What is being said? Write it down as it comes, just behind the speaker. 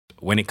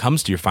when it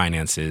comes to your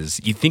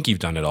finances, you think you've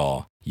done it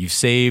all. You've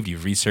saved,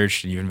 you've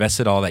researched, and you've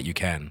invested all that you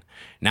can.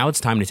 Now it's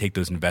time to take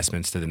those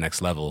investments to the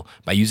next level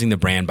by using the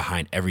brand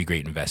behind every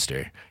great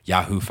investor,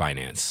 Yahoo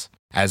Finance.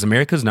 As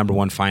America's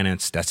 #1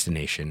 finance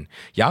destination,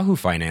 Yahoo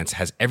Finance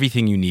has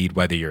everything you need,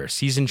 whether you're a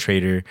seasoned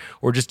trader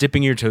or just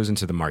dipping your toes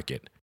into the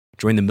market.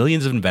 Join the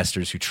millions of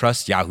investors who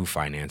trust Yahoo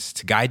Finance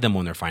to guide them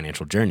on their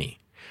financial journey.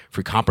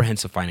 For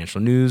comprehensive financial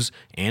news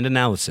and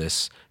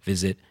analysis,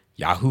 visit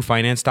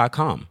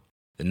yahoofinance.com,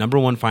 the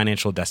 #1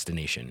 financial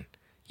destination,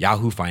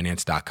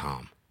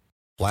 yahoofinance.com.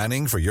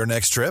 Planning for your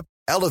next trip?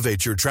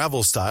 Elevate your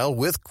travel style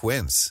with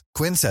Quince.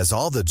 Quince has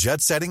all the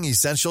jet-setting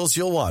essentials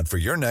you'll want for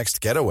your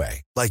next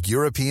getaway, like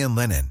European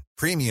linen,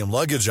 premium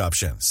luggage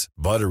options,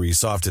 buttery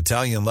soft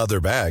Italian leather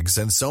bags,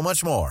 and so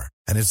much more.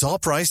 And it's all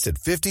priced at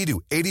 50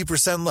 to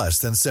 80% less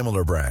than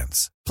similar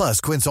brands.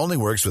 Plus, Quince only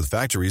works with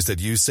factories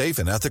that use safe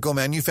and ethical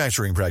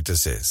manufacturing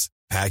practices.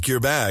 Pack your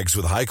bags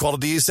with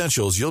high-quality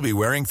essentials you'll be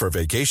wearing for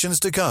vacations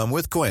to come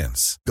with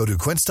Quince. Go to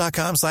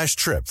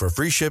quince.com/trip for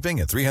free shipping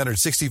and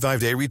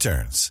 365-day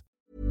returns.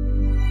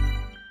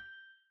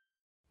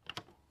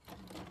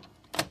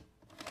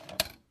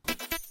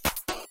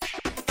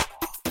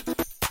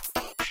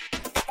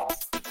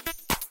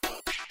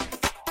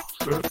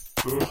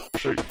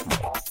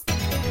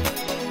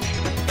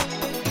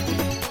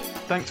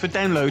 Thanks for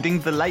downloading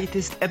the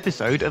latest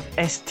episode of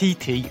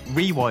STT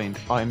Rewind.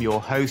 I'm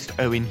your host,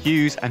 Owen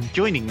Hughes, and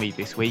joining me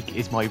this week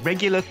is my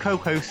regular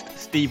co-host,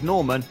 Steve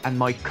Norman, and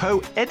my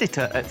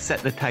co-editor at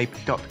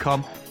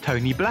SetTheTape.com,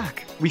 Tony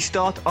Black. We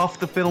start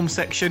off the film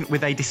section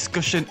with a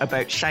discussion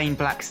about Shane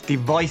Black's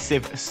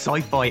divisive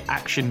sci-fi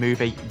action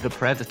movie, The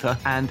Predator,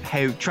 and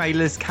how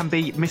trailers can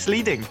be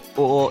misleading,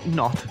 or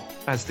not,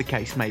 as the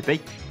case may be.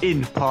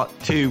 In part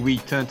 2, we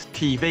turn to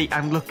TV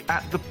and look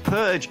at The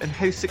Purge and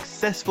how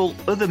successful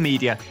other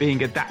media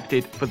being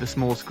adapted for the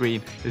small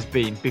screen has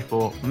been,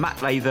 before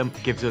Matt Latham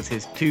gives us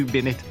his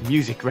 2-minute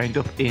music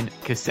roundup in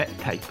cassette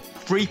tape.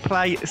 Free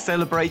Play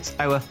celebrates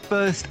our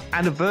first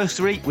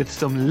anniversary with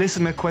some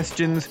listener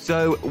questions,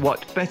 so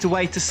what better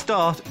way to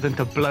start than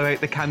to blow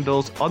out the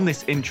candles on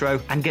this intro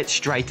and get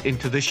straight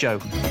into the show.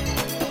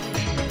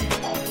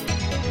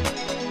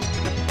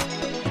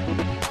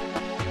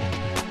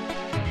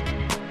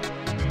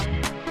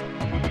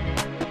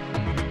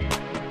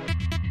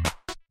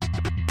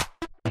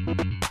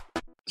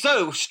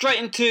 So, straight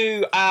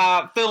into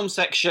our film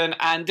section,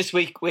 and this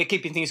week we're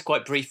keeping things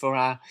quite brief for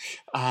our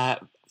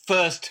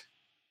first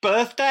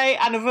birthday,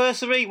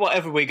 anniversary,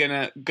 whatever we're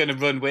gonna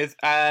run with.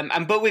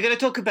 But we're gonna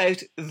talk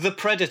about The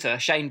Predator,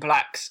 Shane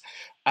Black's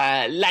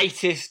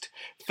latest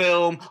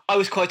film. I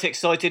was quite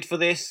excited for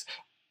this.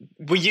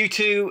 Were you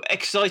two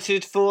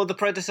excited for The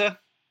Predator?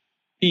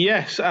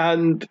 Yes,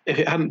 and if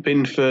it hadn't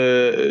been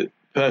for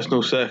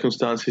personal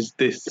circumstances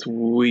this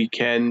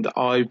weekend,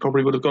 I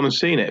probably would have gone and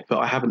seen it, but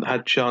I haven't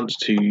had chance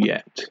to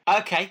yet.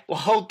 Okay, well,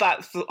 hold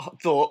that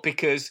thought,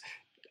 because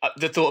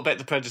the thought about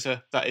The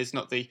Predator, that is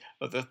not the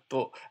other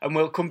thought, and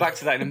we'll come back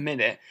to that in a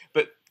minute.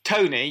 But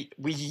Tony,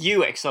 were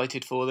you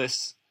excited for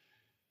this?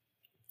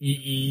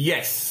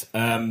 Yes.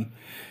 I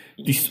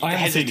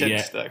haven't seen it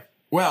yet. Though.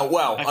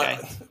 Well, okay.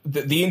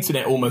 The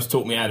internet almost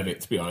talked me out of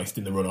it, to be honest,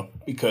 in the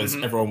run-up, because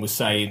everyone was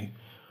saying,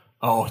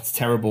 "Oh, it's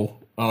terrible.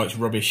 Oh, it's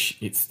rubbish.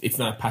 It's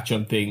not a patch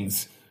on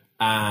things,"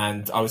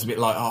 and I was a bit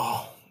like,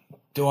 "Oh,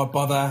 do I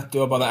bother?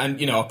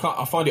 And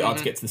I find it hard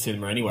to get to the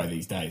cinema anyway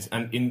these days.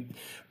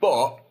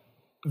 But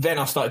then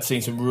I started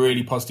seeing some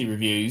really positive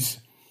reviews,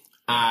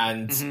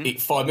 and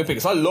it fired me up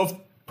because I love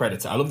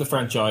Predator. I love the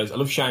franchise. I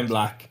love Shane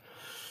Black.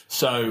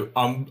 So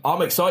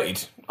I'm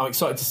excited. I'm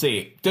excited to see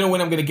it. Don't know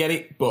when I'm going to get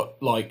it, but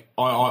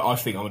I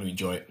think I'm going to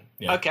enjoy it.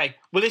 Yeah. Okay.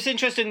 Well, it's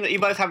interesting that you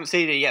both haven't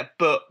seen it yet,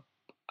 but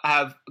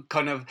have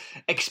kind of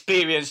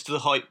experienced the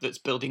hype that's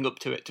building up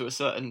to it to a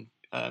certain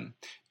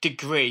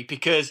degree,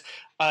 because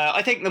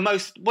I think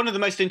one of the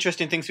most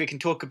interesting things we can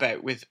talk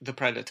about with The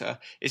Predator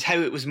is how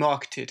it was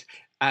marketed.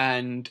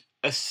 And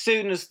as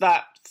soon as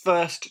that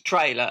first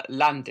trailer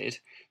landed,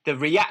 the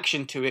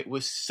reaction to it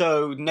was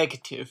so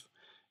negative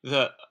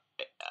that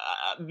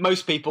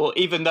most people,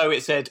 even though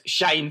it said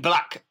Shane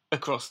Black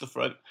across the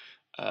front,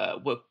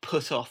 were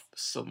put off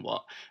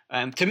somewhat.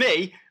 To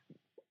me,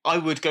 I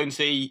would go and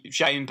see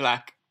Shane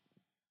Black.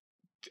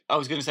 I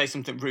was going to say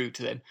something rude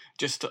to them,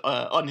 just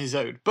on his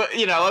own. But,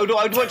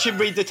 I'd watch him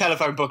read the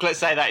telephone book. Let's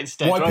say that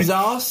instead. Wipe his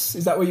arse?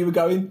 Is that where you were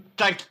going?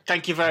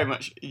 Thank you very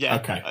much. Yeah.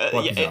 Okay.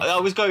 I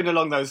was going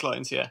along those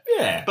lines, yeah.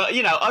 Yeah. But,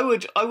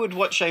 I would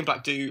watch Shane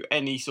Black do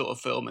any sort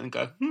of film and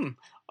go,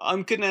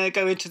 I'm going to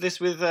go into this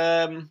with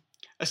a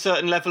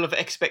certain level of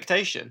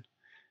expectation.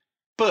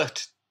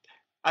 But,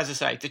 as I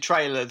say,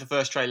 the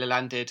first trailer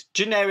landed.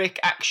 Generic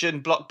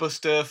action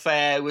blockbuster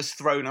fare was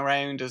thrown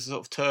around as sort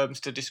of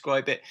terms to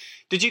describe it.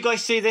 Did you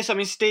guys see this? I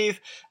mean,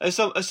 Steve, as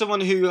someone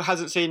who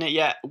hasn't seen it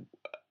yet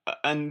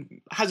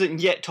and hasn't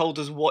yet told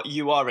us what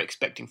you are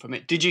expecting from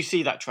it, did you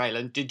see that trailer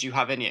and did you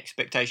have any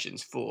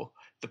expectations for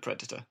The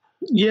Predator?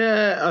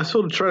 Yeah, I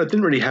saw the trailer. I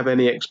didn't really have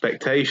any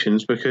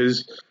expectations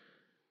because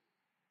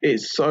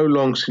it's so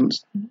long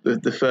since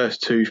the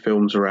first two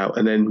films are out,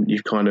 and then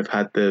you've kind of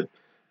had the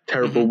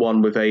terrible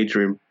one with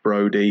Adrian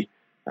Brody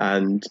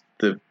and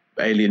the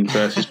Alien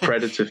versus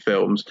Predator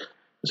films.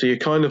 So you're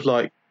kind of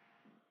like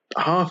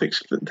half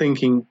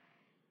thinking,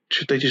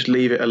 should they just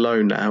leave it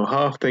alone now?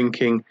 Half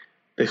thinking,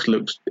 this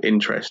looks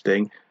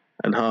interesting,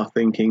 and half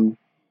thinking,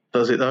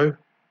 does it though?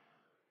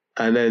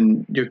 And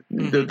then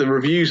the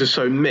reviews are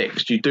so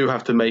mixed, you do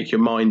have to make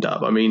your mind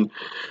up. I mean,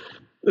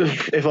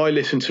 if I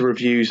listen to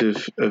reviews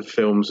of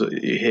films that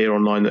you hear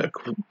online that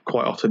are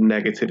quite often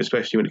negative,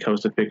 especially when it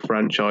comes to big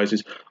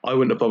franchises, I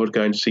wouldn't have bothered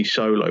going to see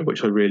Solo,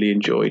 which I really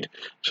enjoyed.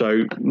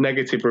 So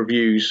negative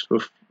reviews,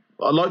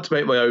 I like to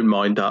make my own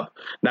mind up.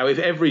 Now, if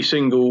every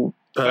single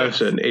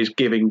person is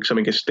giving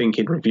something a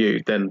stinking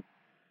review, then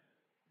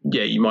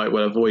yeah, you might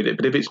well avoid it.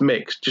 But if it's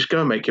mixed, just go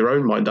and make your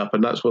own mind up,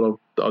 and that's what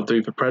I'll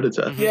do for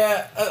Predator.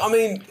 Yeah, I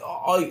mean,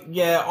 I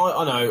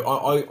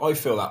know, I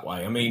feel that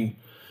way. I mean,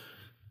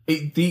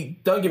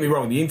 don't get me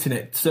wrong, the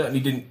internet certainly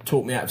didn't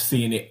talk me out of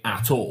seeing it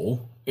at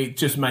all. It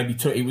just maybe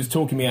it was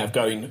talking me out of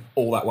going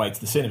all that way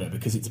to the cinema,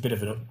 because it's a bit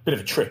of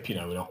a trip, you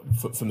know,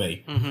 for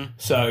me.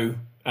 So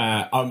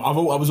I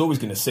was always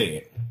going to see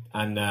it,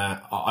 and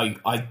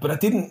but I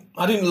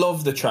didn't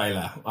love the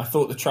trailer. I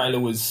thought the trailer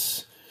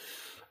was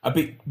a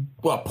bit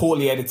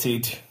poorly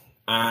edited,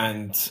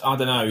 and I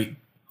don't know, it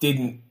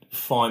didn't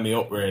fire me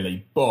up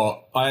really.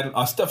 But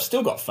I've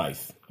still got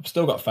faith.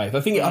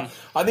 I think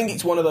I think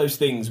it's one of those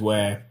things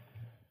where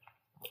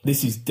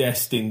this is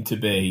destined to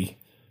be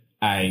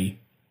a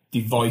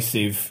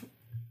divisive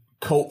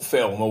cult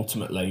film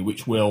ultimately,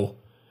 which will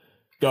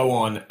go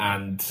on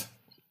and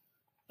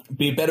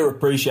be better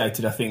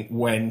appreciated, I think,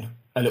 when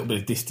a little bit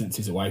of distance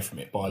is away from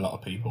it by a lot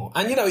of people.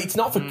 And, you know, it's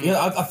not for... You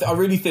know, I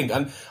really think,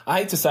 and I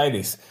hate to say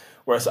this,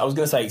 whereas I was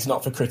going to say it's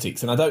not for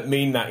critics, and I don't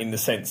mean that in the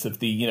sense of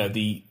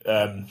the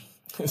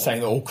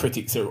saying that all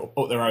critics are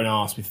up their own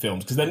arse with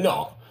films, because they're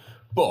not.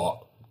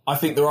 But I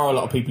think there are a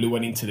lot of people who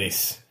went into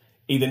this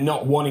either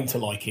not wanting to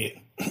like it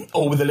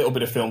or with a little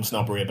bit of film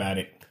snobbery about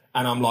it.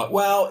 And I'm like,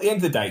 well, at the end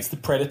of the day, it's the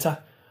Predator.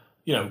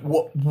 You know,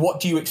 what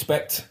do you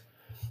expect?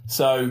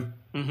 So,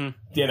 you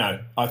know,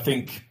 I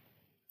think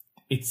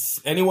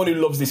it's anyone who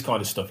loves this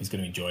kind of stuff is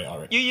going to enjoy it, I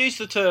reckon. You used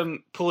the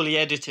term poorly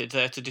edited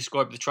there to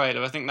describe the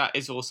trailer. I think that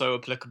is also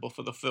applicable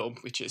for the film,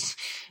 which is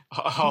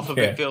half of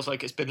it feels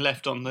like it's been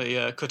left on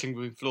the cutting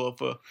room floor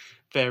for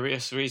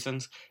various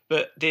reasons.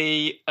 But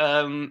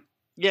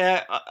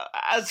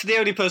as the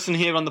only person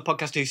here on the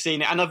podcast who's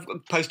seen it, and I've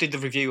posted the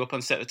review up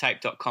on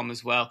setthetape.com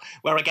as well,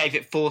 where I gave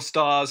it 4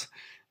 stars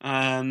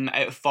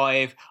out of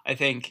 5. I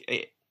think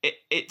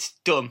it's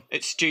dumb,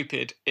 it's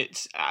stupid,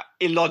 it's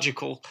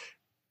illogical,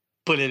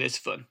 but it is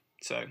fun.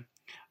 So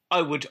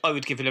I would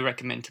give it a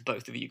recommend to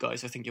both of you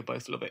guys. I think you'll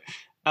both love it.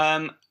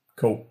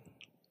 Cool.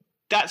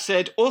 That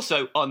said,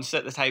 also on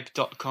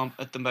setthetape.com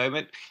at the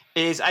moment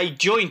is a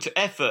joint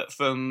effort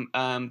from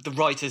the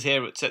writers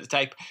here at Set the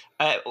Tape.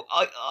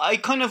 I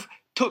kind of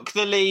took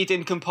the lead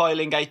in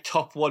compiling a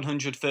top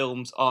 100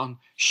 films on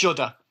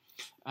Shudder,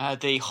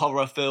 the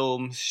horror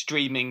film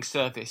streaming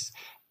service.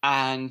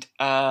 And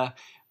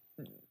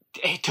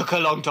it took a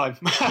long time.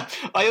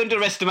 I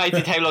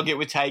underestimated how long it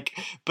would take,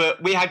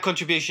 but we had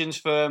contributions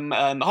from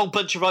a whole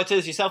bunch of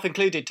writers, yourself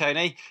included,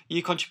 Tony.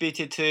 You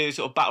contributed to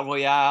sort of Battle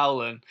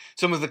Royale and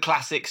some of the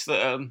classics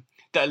that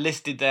are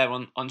listed there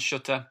on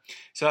Shudder.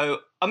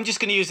 So I'm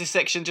just going to use this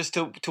section just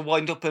to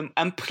wind up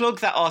and plug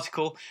that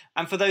article.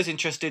 And for those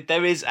interested,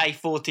 there is a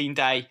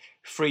 14-day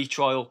free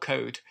trial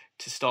code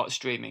to start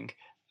streaming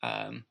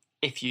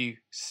if you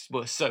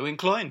were so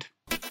inclined.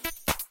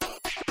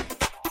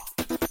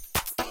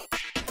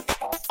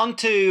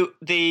 Onto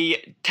the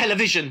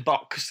television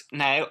box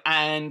now,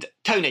 and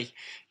Tony,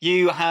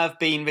 you have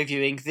been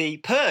reviewing the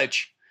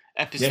Purge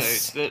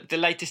episodes, the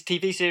latest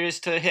TV series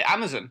to hit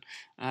Amazon,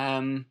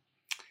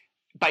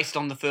 based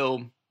on the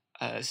film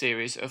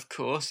series, of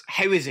course.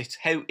 How is it?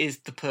 How is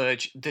the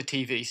Purge, the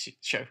TV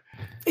show?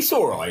 It's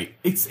all right.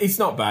 It's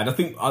not bad. I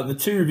think the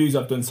 2 reviews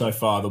I've done so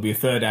far, there'll be a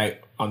third out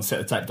on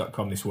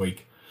setthetape.com this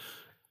week.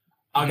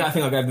 I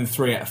think I gave them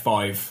 3 out of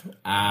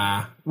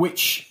 5,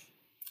 which,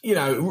 you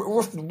know,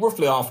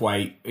 roughly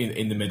halfway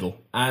in the middle,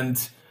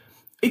 and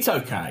it's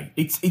okay.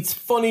 It's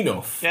fun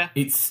enough. Yeah.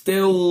 It's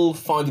still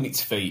finding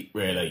its feet,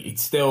 really.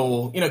 It's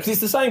still, you know, because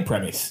it's the same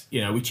premise,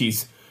 you know, which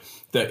is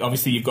that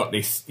obviously you've got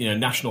this, you know,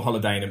 national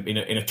holiday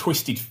in a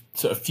twisted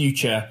sort of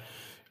future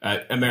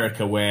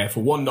America where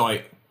for one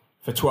night,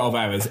 for 12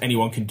 hours,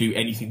 anyone can do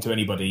anything to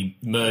anybody,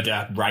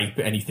 murder, rape,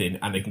 anything,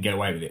 and they can get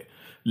away with it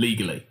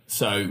legally.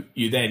 So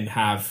you then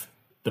have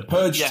the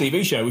Purge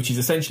TV show, which is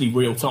essentially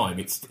real time.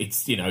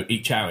 It's you know,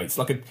 each hour. It's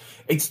like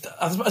as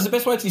the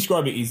best way to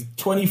describe it is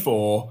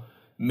 24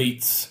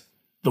 meets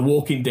The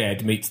Walking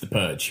Dead meets The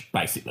Purge,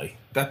 basically.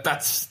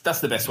 That's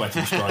the best way to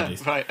describe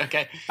it. Right.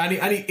 Okay. And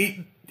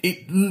it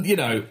you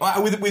know,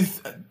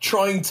 with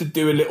trying to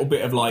do a little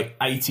bit of like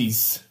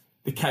 80s,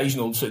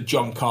 occasional sort of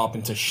John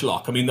Carpenter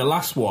schlock. I mean, the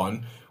last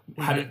one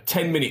had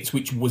 10 minutes,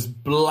 which was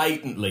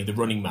blatantly The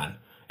Running Man,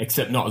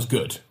 except not as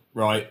good,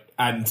 right?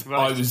 And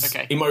Right, I was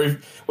okay. in my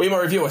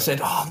review. I said,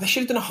 "Oh, they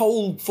should have done a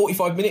whole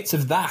 45 minutes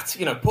of that.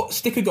 You know,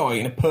 stick a guy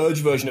in a Purge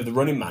version of the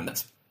Running Man.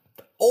 That's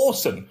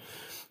awesome."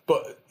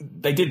 But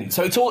they didn't.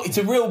 So it's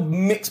a real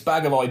mixed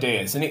bag of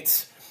ideas, and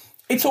it's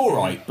all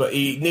right, but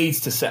he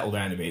needs to settle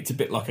down a bit. It's a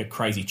bit like a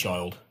crazy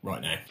child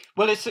right now.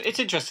 Well, it's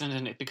interesting,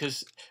 isn't it?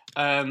 Because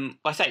I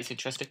say it's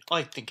interesting.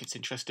 I think it's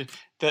interesting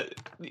that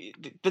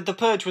the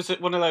Purge was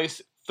one of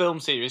those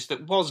film series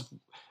that was.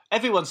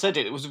 Everyone said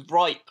it was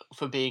ripe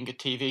for being a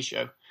TV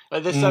show.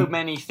 Like, there's so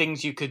many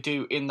things you could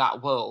do in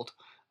that world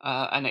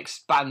and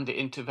expand it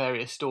into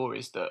various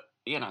stories that,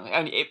 you know,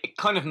 and it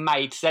kind of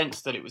made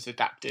sense that it was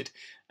adapted.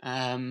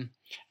 And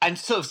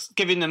sort of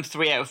giving them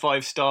 3 out of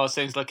 5 stars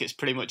sounds like it's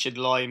pretty much in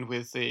line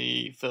with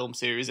the film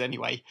series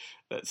anyway.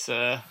 That's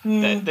they're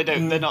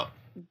not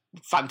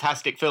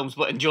fantastic films,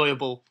 but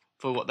enjoyable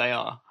for what they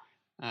are.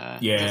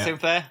 Does that seem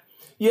fair?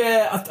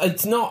 Yeah,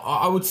 it's not.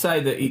 I would say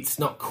that it's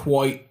not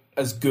quite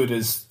as good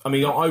as. I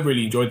mean, I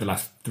really enjoyed the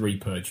last 3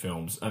 Purge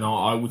films, and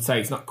I would say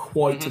it's not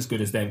quite as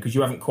good as them because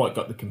you haven't quite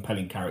got the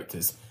compelling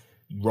characters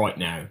right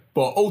now.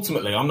 But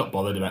ultimately, I'm not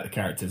bothered about the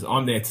characters.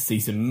 I'm there to see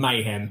some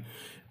mayhem.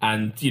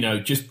 And, you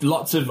know, just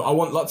I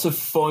want lots of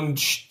fun,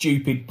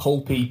 stupid,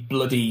 pulpy,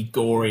 bloody,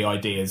 gory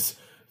ideas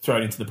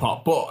thrown into the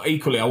pot. But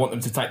equally, I want them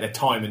to take their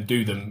time and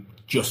do them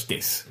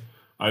justice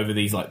over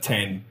these,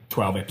 10,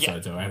 12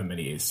 episodes or however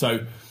many it is.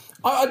 So,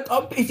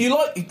 if you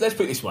like, let's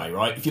put it this way,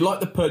 right? If you like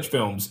the Purge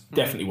films,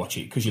 definitely watch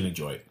it because you'll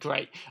enjoy it.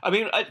 Great. I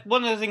mean,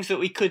 one of the things that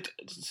we could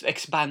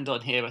expand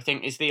on here, I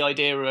think, is the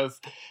idea of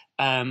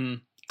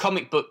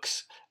comic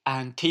books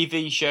and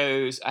TV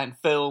shows and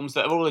films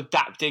that are all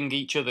adapting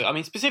each other. I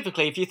mean,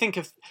 specifically, if you think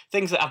of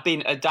things that have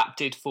been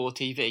adapted for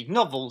TV,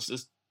 novels,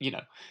 as you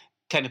know,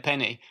 10 a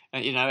penny.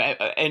 You know,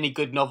 any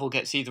good novel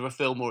gets either a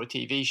film or a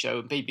TV show,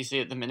 and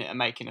BBC at the minute are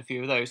making a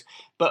few of those.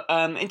 But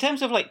in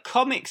terms of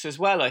comics as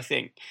well, I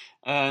think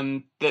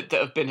that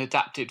have been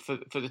adapted for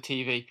the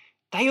TV,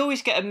 they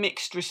always get a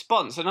mixed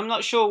response, and I'm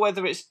not sure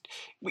whether it's.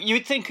 You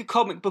would think a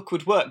comic book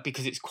would work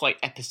because it's quite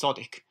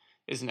episodic,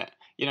 isn't it?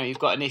 You know, you've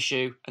got an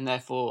issue, and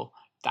therefore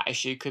that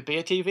issue could be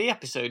a TV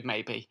episode,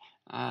 maybe,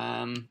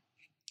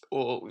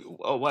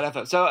 or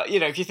whatever. So, you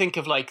know, if you think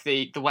of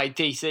the way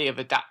DC have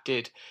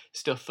adapted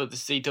stuff for the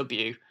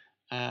CW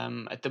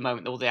at the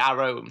moment, all the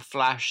Arrow and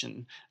Flash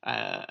and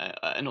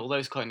all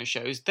those kind of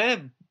shows,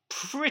 they're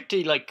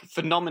pretty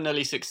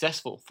phenomenally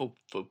successful for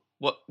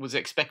what was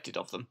expected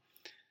of them.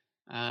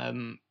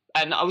 And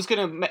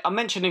I'm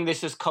mentioning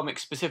this as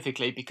comics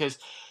specifically because,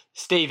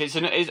 Steve, it's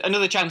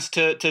another chance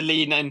to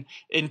lean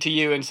into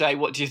you and say,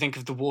 what do you think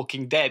of The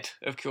Walking Dead,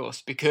 of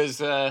course, because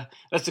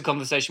that's a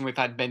conversation we've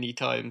had many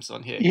times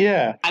on here.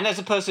 Yeah. And as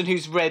a person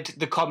who's read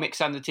the comics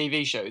and the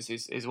TV shows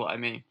is what I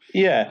mean.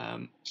 Yeah.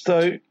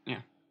 The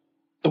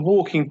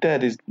Walking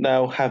Dead is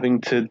now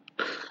having to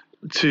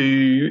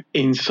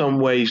in some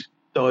ways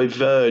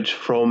diverge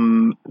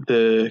from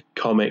the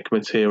comic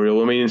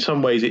material. I mean, in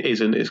some ways it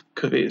isn't. It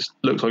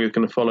looks like it's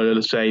going to follow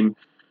the same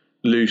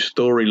loose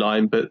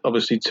storyline, but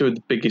obviously 2 of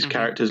the biggest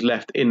characters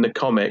left in the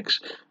comics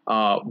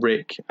are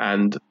Rick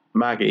and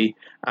Maggie,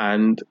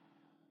 and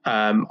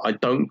I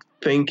don't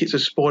think it's a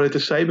spoiler to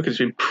say because it's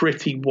been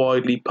pretty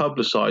widely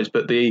publicised,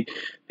 but the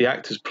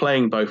actors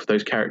playing both of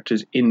those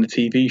characters in the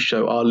TV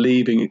show are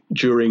leaving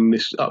during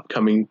this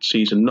upcoming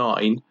season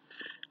 9.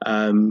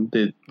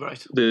 The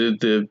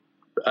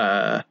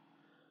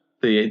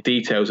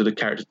details of the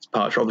character's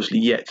departure are obviously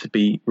yet to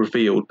be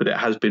revealed, but it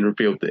has been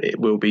revealed that it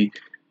will be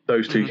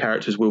those 2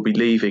 characters will be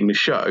leaving the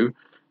show.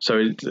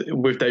 So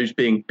with those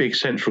being big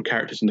central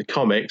characters in the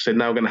comics, they're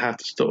now going to have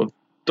to sort of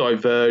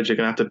diverge. They're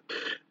going to have to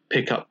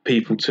pick up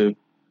people to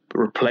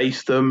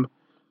replace them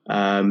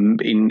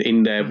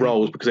in their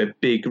roles because they're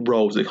big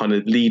roles. They're kind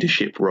of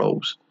leadership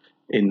roles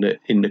in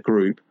the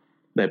group.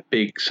 They're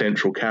big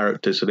central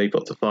characters, so they've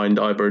got to find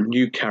either a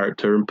new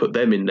character and put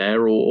them in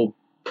there or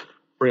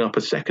bring up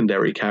a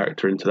secondary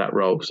character into that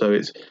role.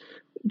 So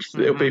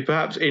it'll be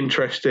perhaps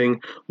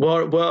interesting.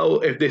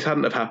 Well, if this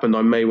hadn't have happened,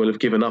 I may well have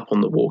given up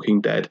on The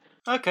Walking Dead.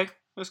 Okay,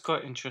 that's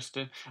quite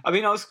interesting. I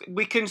mean,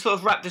 we can sort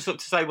of wrap this up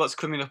to say what's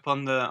coming up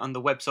on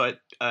the website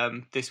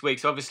this week.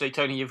 So obviously,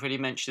 Tony, you've already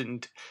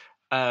mentioned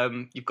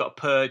you've got a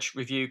Purge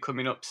review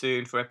coming up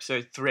soon for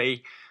episode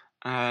 3.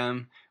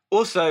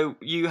 Also,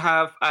 you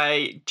have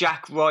a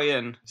Jack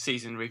Ryan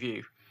season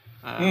review.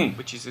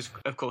 Which is,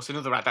 of course,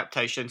 another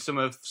adaptation. Some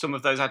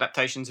of those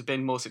adaptations have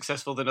been more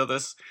successful than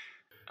others.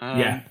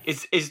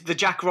 Is the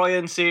Jack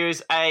Ryan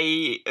series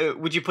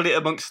would you put it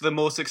amongst the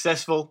more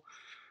successful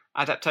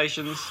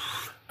adaptations?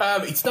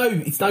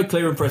 It's no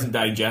clear and present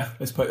danger,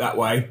 let's put it that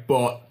way,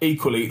 but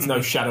equally it's no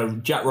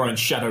Jack Ryan's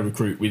shadow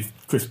recruit with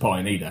Chris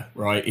Pine either,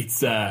 right? It's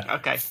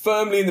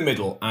firmly in the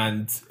middle,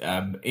 and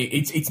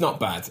it's not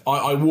bad.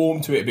 I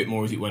warmed to it a bit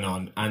more as it went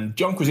on, and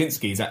John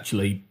Krasinski is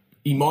actually,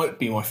 he might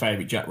be my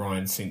favourite Jack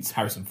Ryan since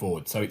Harrison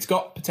Ford, so it's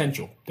got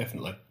potential,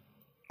 definitely.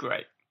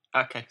 Great.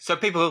 Okay, so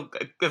people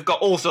have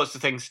got all sorts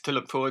of things to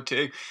look forward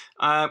to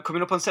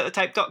coming up on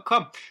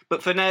setthetape.com.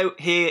 But for now,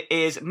 here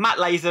is Matt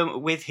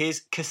Latham with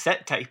his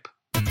cassette tape.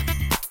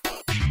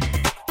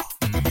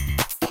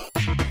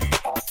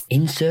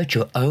 Insert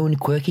your own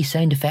quirky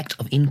sound effect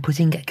of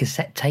inputting a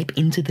cassette tape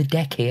into the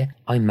deck here.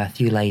 I'm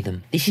Matthew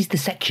Latham. This is the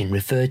section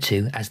referred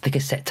to as the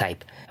cassette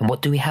tape. And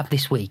what do we have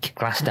this week?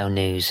 Glasgow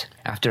news.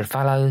 After a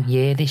fallow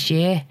year this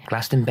year,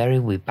 Glastonbury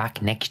will be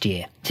back next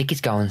year.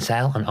 Tickets go on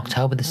sale on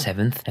October the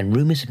 7th, and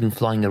rumours have been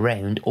flying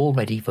around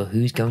already for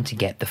who's going to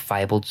get the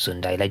fabled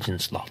Sunday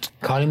Legend slot.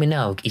 Kylie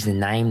Minogue is the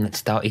name that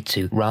started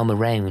to roam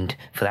around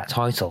for that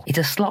title. It's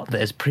a slot that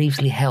has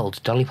previously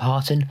held Dolly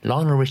Parton,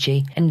 Lionel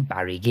Richie and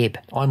Barry Gibb.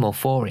 I'm all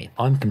for it.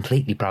 I'm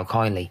completely pro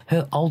Kylie.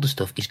 Her older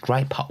stuff is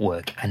great pop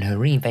work, and her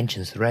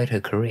reinventions throughout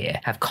her career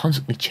have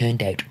constantly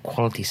churned out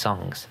quality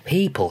songs.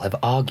 People have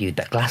argued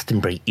that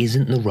Glastonbury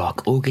isn't the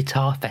rock or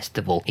guitar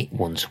festival it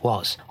once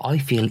was. I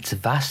feel it's a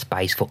vast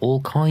space for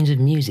all kinds of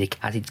music,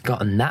 as it's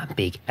gotten that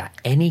big that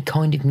any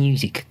kind of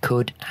music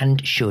could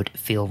and should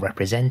feel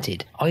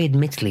represented. I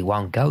admittedly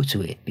won't go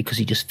to it because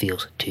it just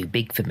feels too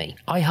big for me.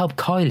 I hope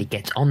Kylie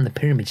gets on the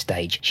pyramid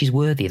stage. She's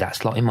worthy of that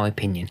slot in my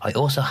opinion. I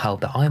also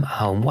hope that I'm at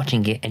home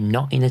watching it and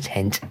not in a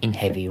tent in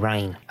heavy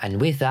rain. And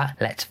with that,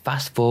 let's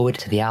fast forward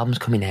to the albums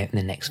coming out in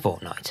the next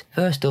fortnight.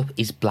 First up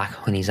is Black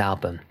Honey's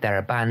album. They're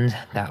a band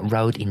that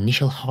rode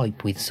initial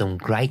hype with some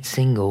great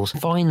singles.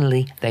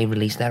 Finally, they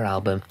released their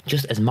album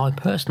just as my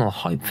personal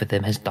hype for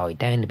them has died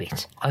down a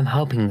bit. I'm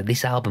hoping that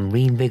this album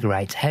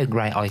reinvigorates how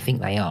great I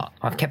think they are.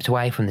 I've kept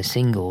away from the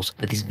singles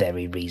for this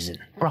very reason.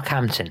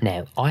 Brockhampton.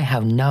 Now, I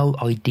have no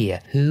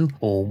idea who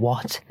or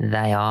what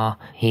they are,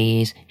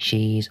 his,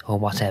 she's, or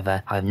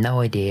whatever. I have no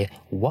idea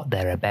what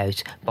they're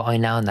about, but I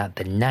know that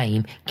the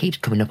name keeps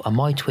coming up on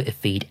my Twitter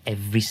feed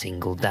every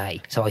single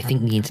day, so I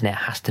think the internet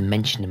has to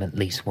mention them at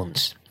least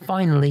once.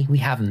 Finally, we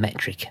have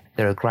Metric.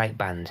 They're a great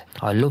band.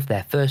 I loved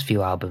their first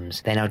few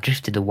albums, then I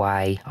drifted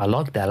away. I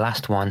liked their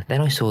last one,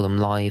 then I saw them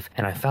live,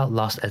 and I felt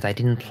lost as they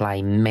didn't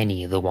play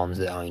many of the ones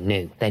that I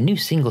knew. Their new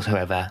singles,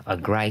 however, are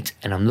great,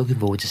 and I'm looking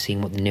forward to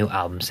seeing what the new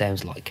album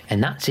sounds like.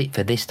 And that's it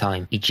for this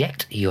time.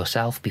 Eject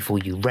yourself before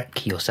you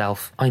wreck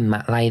yourself. I'm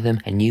Matt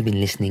Latham, and you've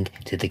been listening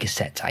to The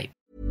Cassette Tape.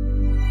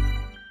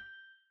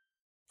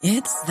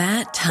 It's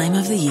that time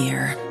of the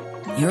year.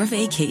 Your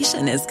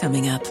vacation is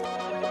coming up.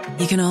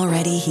 You can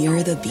already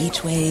hear the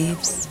beach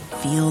waves,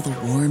 feel the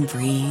warm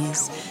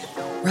breeze,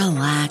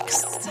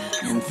 relax,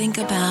 and think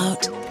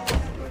about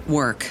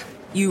work.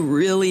 You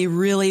really,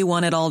 really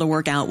want it all to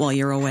work out while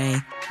you're away.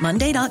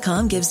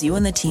 Monday.com gives you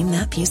and the team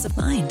that peace of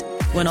mind.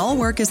 When all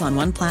work is on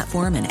one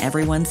platform and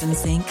everyone's in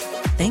sync,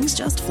 things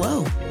just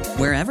flow.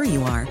 Wherever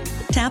you are,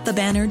 tap the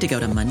banner to go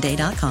to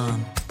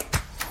Monday.com.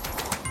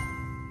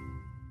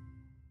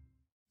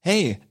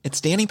 Hey,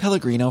 it's Danny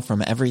Pellegrino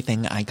from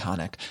Everything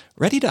Iconic.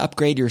 Ready to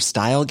upgrade your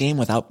style game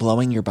without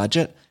blowing your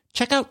budget?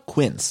 Check out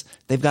Quince.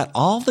 They've got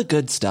all the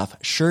good stuff,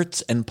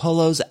 shirts and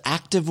polos,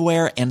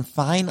 activewear, and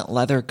fine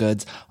leather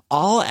goods,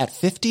 all at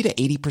 50 to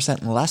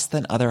 80% less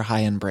than other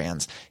high-end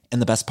brands. And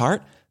the best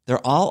part?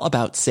 They're all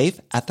about safe,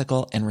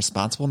 ethical, and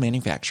responsible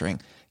manufacturing.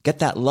 Get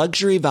that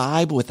luxury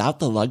vibe without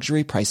the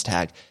luxury price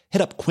tag.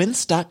 Hit up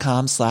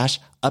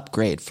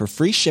quince.com/upgrade for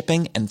free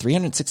shipping and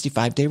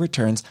 365-day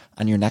returns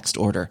on your next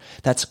order.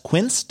 That's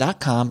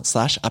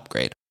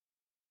quince.com/upgrade.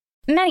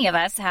 Many of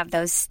us have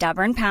those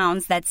stubborn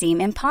pounds that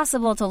seem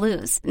impossible to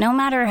lose, no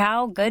matter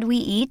how good we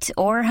eat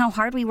or how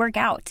hard we work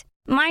out.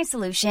 My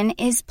solution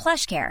is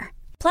PlushCare.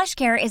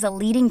 PlushCare is a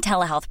leading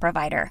telehealth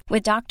provider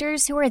with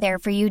doctors who are there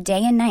for you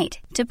day and night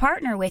to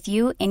partner with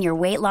you in your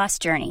weight loss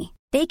journey.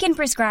 They can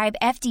prescribe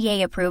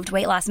FDA-approved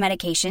weight loss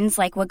medications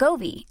like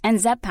Wegovy and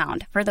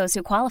Zepbound for those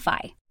who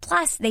qualify.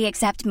 Plus, they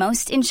accept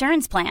most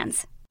insurance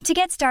plans. To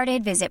get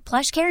started, visit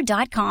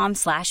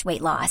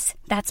plushcare.com/weightloss.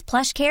 That's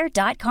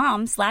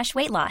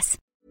plushcare.com/weightloss.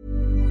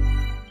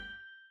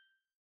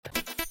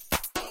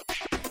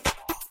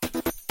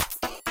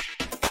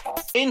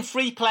 In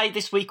Free Play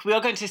this week, we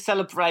are going to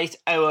celebrate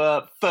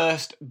our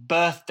first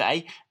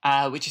birthday,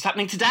 which is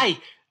happening today,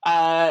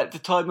 at the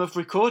time of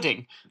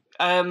recording.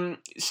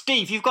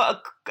 Steve, you've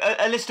got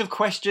a list of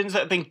questions that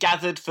have been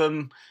gathered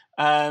from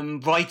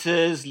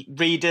writers,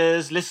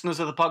 readers, listeners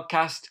of the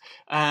podcast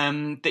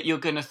that you're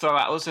going to throw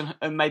at us, and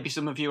maybe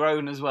some of your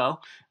own as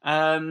well.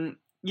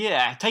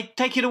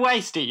 Take it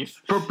away,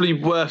 Steve. Probably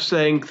worth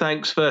saying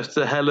thanks first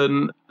to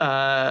Helen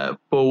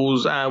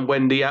Balls and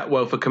Wendy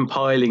Atwell for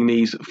compiling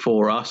these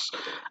for us.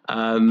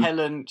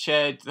 Helen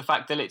shared the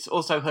fact that it's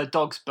also her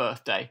dog's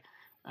birthday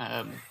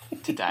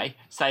today,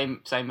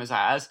 same as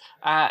ours.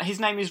 His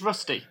name is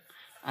Rusty.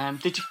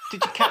 Did you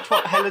catch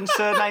what Helen's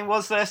surname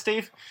was there,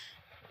 Steve?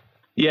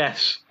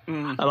 Yes.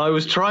 And I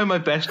was trying my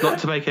best not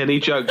to make any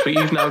jokes, but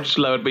you've now just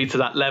lowered me to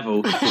that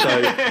level.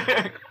 So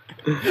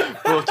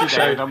brought you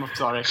down, I'm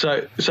sorry.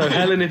 So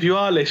Helen, if you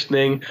are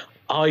listening,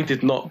 I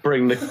did not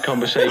bring the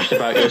conversation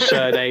about your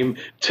surname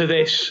to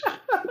this.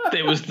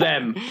 It was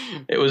them.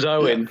 It was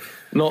Owen,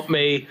 not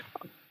me.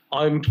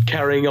 I'm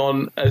carrying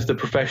on as the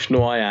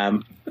professional I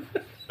am.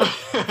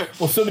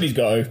 Well, somebody's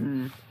got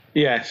to.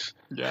 Yes.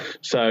 Yeah.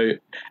 So,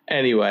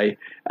 anyway,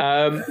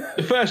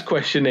 the first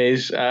question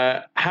is,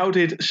 how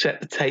did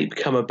Set the Tape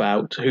come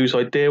about? Whose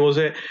idea was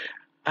it?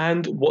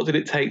 And what did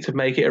it take to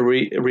make it a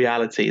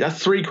reality?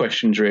 That's three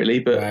questions, really,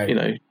 but,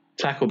 right.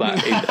 tackle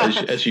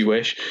that as you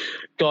wish.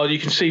 God, you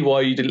can see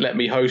why you didn't let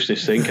me host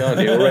this thing, can't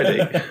you,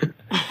 already?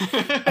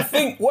 I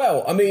think,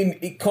 well, I mean,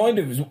 it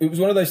was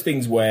one of those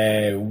things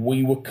where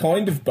we were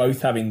kind of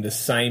both having the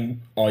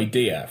same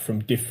idea from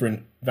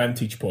different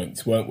vantage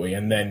points, weren't we?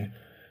 And then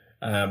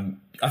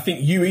I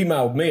think you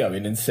emailed me,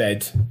 Owen, and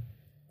said,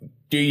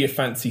 do you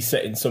fancy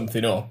setting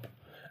something up?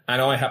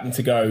 And I happened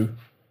to go,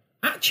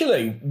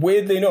 actually,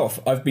 weirdly enough,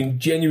 I've been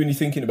genuinely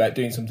thinking about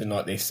doing something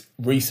like this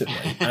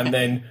recently. And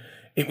then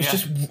it was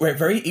just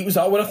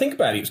when I think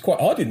about it, it was quite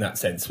odd in that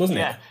sense, wasn't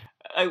it?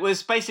 It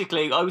was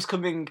basically, I was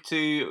coming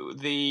to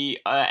the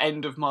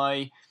end of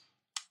my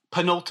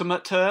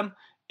penultimate term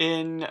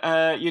in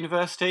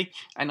university,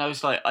 and I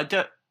was like,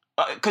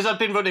 because I've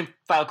been running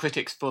Fail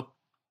Critics for,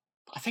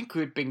 I think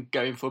we'd been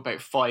going for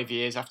about 5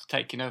 years after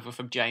taking over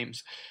from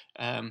James.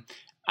 And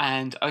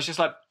I was just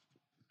like,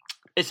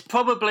 it's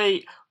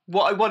probably,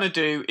 what I want to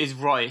do is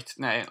write.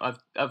 Now,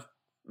 I've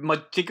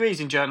my degree's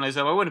in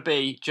journalism. I want to be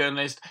a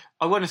journalist.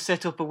 I want to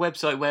set up a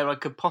website where I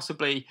could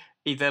possibly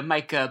either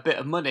make a bit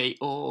of money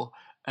or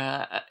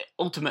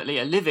ultimately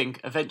a living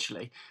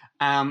eventually.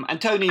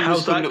 And Tony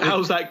how's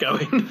that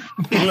going?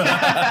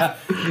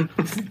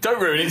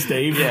 Don't ruin it,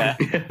 Steve.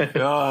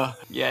 Yeah.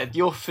 Yeah,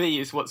 your fee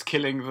is what's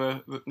killing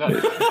the no.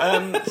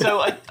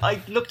 So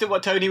I looked at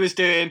what Tony was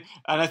doing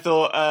and I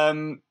thought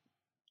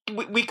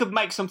we could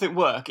make something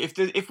work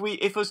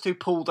if us two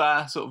pulled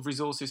our sort of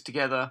resources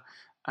together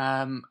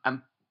and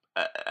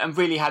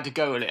really had to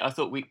go at it. I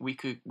thought we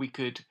could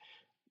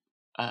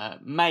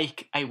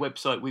make a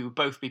website we would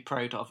both be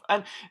proud of.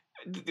 And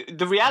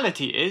the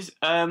reality is,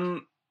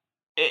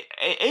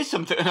 it is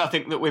something I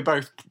think that we're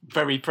both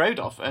very proud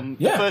of. And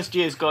the first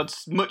year's gone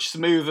much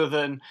smoother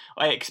than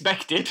I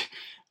expected.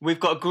 We've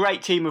got a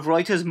great team of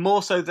writers,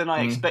 more so than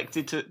I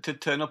expected to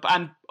turn up.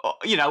 And,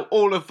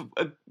 all of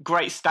a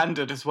great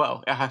standard as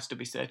well, it has to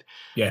be said.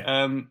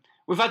 Yeah.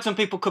 We've had some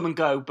people come and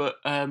go, but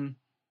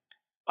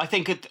I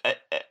think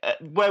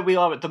where we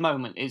are at the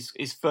moment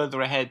is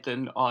further ahead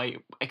than I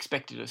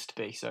expected us to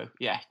be. So,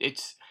 yeah,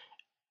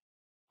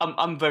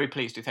 I'm very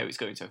pleased with how it's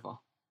going so far.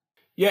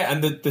 Yeah,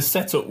 and the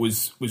setup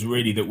was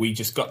really that we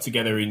just got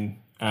together in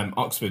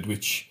Oxford,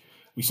 which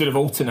we sort of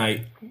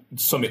alternate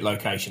summit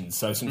locations.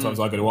 So sometimes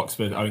I go to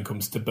Oxford, Owen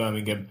comes to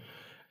Birmingham,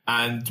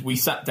 and we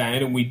sat down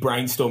and we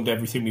brainstormed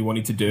everything we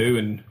wanted to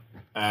do,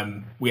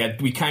 and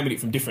we came at it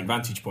from different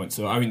vantage points.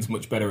 So Owen's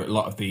much better at a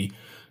lot of the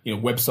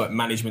website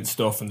management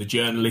stuff and the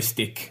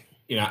journalistic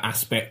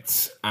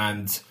aspects,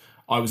 and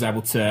I was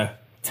able to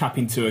tap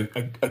into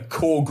a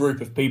core group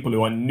of people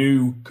who I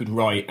knew could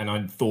write and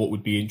I thought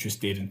would be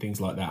interested and things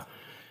like that.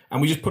 And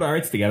we just put our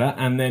heads together,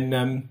 and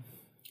then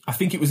I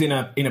think it was in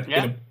a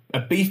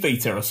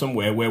Beefeater or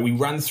somewhere where we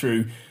ran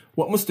through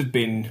what must have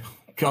been,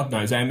 God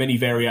knows how many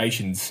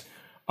variations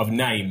of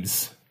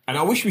names. And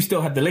I wish we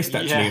still had the list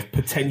actually of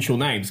potential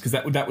names, because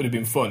that would have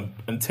been fun,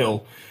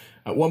 until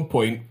at one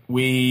point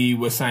we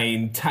were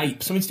saying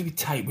tape, something to do with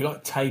tape. We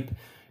like tape.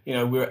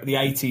 We're at the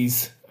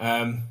 80s.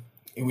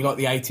 We like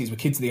the 80s. We're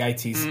kids of the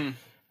 80s.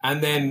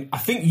 And then I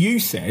think you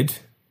said,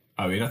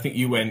 Owen,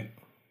 you went,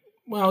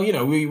 well,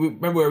 we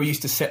remember where we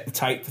used to set the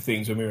tape for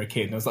things when we were a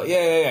kid. And I was like,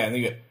 yeah. And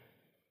then you go,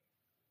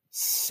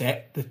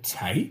 set the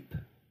tape?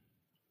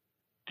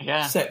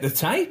 Yeah. Set the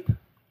tape?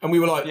 And we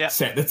were like,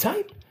 set the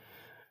tape?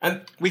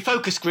 And we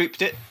focus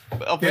grouped it,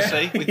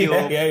 obviously, with your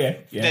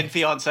then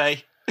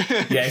fiancé.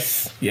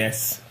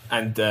 Yes.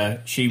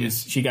 And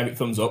she gave it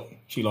thumbs up.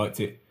 She liked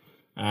it.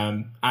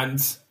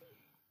 And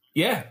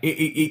yeah,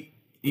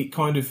 it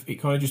kind of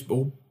just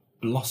all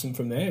blossomed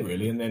from there,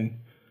 really. And then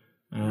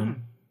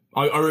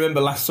I remember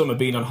last summer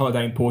being on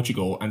holiday in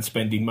Portugal and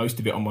spending most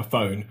of it on my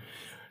phone,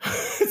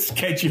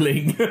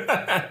 scheduling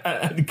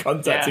and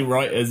contacting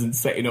writers and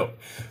setting up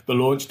the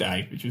launch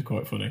day, which was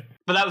quite funny.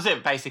 But that was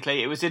it,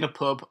 basically. It was in a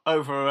pub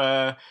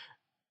over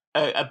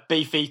a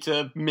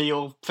Beefeater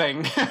meal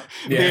thing,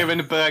 beer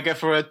and a burger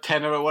for a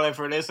tenner or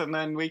whatever it is, and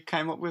then we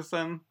came up with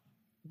the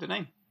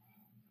name.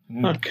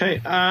 Okay,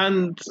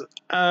 and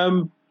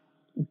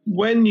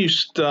when you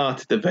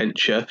started the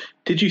venture,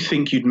 did you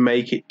think you'd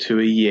make it to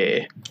a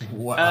year?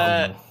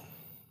 Wow.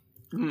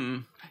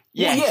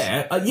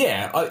 Yes. I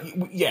did,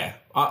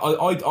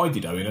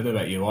 Owen. I don't know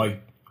about you.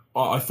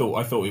 I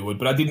thought it would,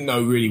 but I didn't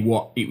know really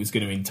what it was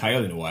going to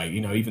entail in a way.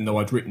 Even though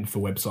I'd written for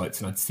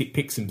websites and I'd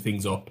picked some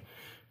things up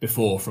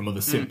before from other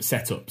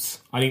setups,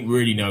 I didn't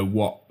really know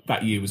what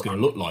that year was going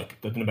to look like.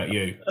 I don't know about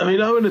you. I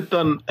mean, Owen had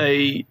done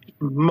a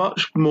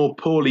much more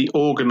poorly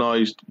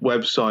organised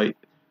website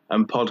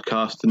and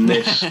podcast than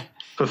this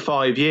for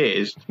 5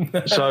 years.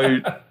 So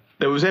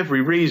there was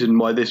every reason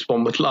why this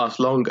one would last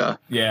longer.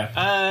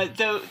 Yeah.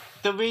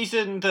 The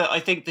reason that I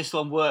think this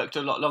one worked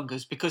a lot longer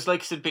is because,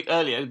 like I said a bit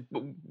earlier,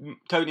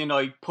 Tony and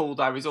I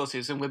pooled our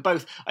resources, and we're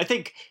both, I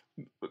think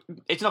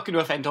it's not going to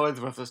offend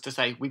either of us to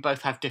say we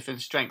both have different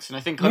strengths, and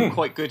I think I'm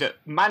quite good at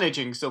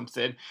managing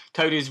something.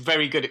 Tony's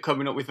very good at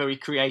coming up with very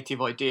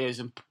creative ideas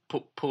and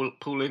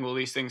pulling all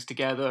these things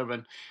together,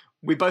 and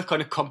we both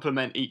kind of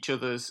complement each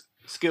other's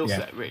skill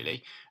set,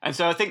 really. And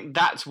so I think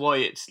that's why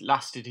it's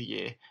lasted a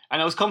year, and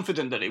I was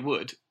confident that it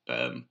would.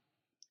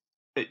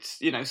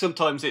 it's,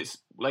 sometimes it's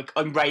like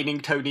I'm reining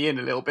Tony in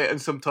a little bit,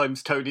 and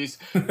sometimes Tony's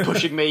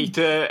pushing me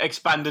to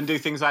expand and do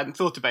things I hadn't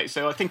thought about.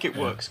 So I think it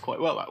works quite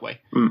well that way.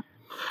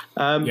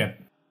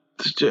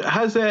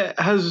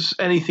 Has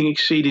anything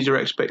exceeded your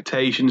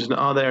expectations, and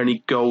are there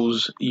any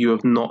goals you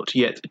have not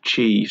yet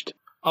achieved?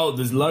 Oh,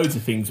 there's loads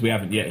of things we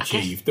haven't yet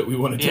achieved that we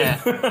want to do.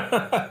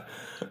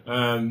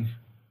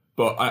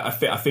 But I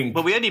think.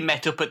 Well, we only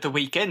met up at the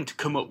weekend to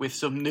come up with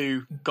some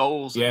new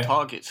goals and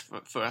targets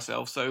for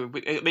ourselves. So,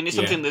 it's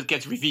something that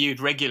gets reviewed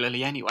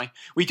regularly anyway.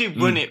 We do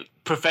run it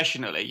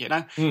professionally,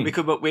 We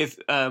come up with,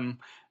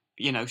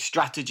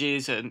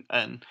 strategies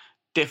and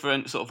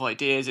different sort of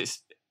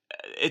ideas.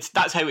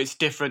 That's how it's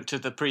different to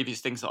the previous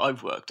things that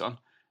I've worked on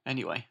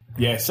anyway.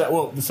 Yeah,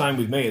 so, the same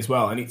with me as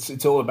well. And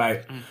it's all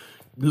about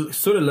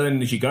sort of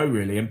learning as you go,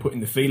 really, and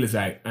putting the feelers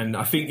out. And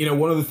I think,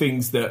 one of the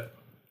things that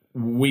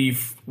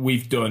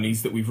we've done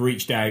is that we've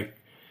reached out.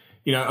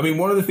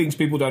 One of the things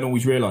people don't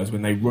always realise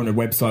when they run a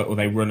website or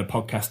they run a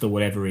podcast or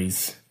whatever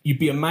is you'd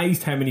be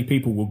amazed how many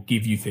people will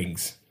give you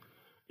things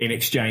in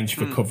exchange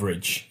for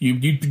coverage.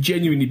 You'd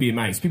genuinely be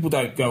amazed. People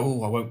don't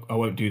go, I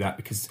won't do that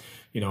because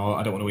I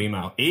don't want to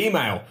email. Do you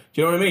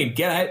know what I mean?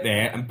 Get out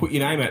there and put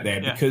your name out there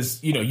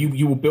because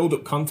you will build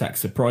up contacts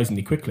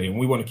surprisingly quickly, and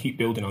we want to keep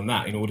building on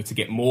that in order to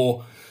get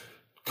more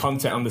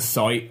content on the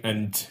site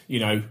and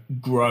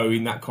grow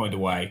in that kind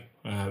of way.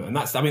 And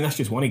that's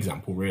just one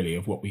example, really,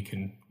 of what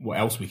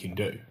else we can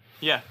do.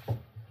 Yeah.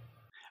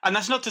 And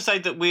that's not to say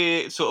that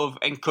we're sort of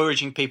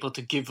encouraging people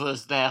to give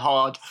us their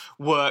hard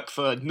work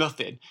for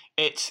nothing.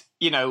 It's,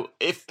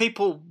 if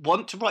people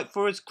want to write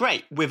for us,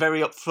 great. We're very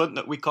upfront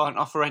that we can't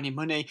offer any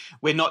money.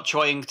 We're not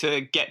trying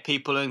to get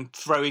people and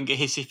throwing a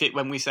hissy fit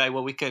when we say,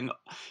 well, we can,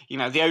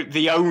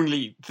 the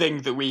only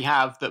thing that we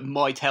have that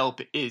might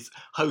help is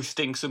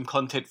hosting some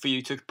content for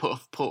you to put a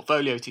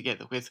portfolio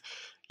together with.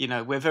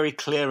 We're very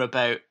clear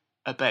about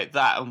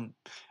that. And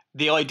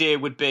the idea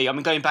would be,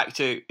 going back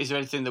to, is there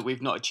anything that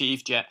we've not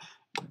achieved yet?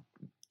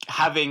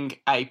 Having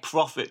a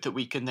profit that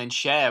we can then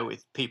share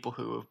with people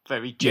who are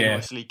very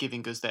generously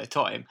giving us their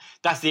time.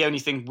 That's the only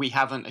thing we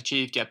haven't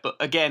achieved yet. But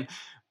again,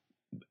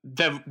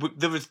 there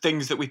are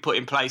things that we put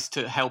in place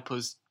to help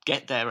us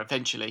get there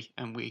eventually.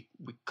 And we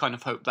kind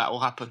of hope that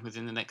will happen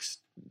within the next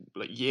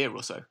year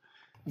or so.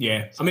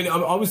 Yeah, I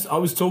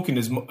was talking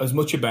as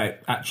much about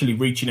actually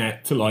reaching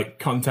out to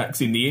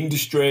contacts in the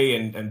industry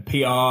and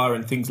PR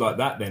and things like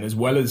that then, as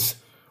well as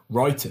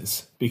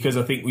writers, because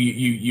I think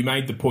you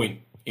made the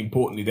point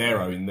importantly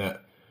there, Owen,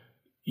 that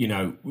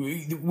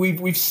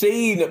we've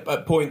seen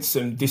at points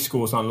some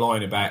discourse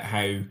online about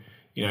how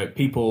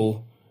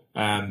people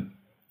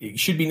it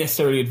should be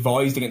necessarily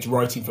advised against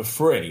writing for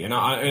free,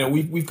 and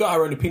we've got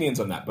our own opinions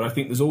on that, but I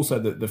think there's also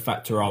the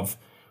factor of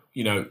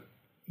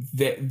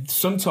that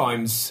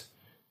sometimes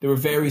there are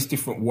various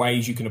different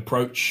ways you can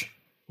approach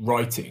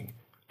writing,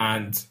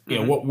 and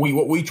what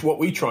we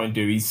try and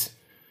do is,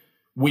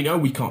 we know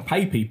we can't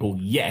pay people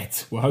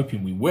yet. We're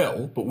hoping we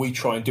will, but we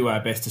try and do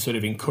our best to sort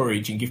of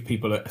encourage and give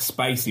people a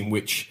space in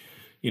which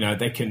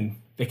they can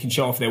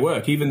show off their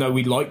work. Even though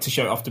we'd like to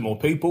show it off to more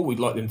people, we'd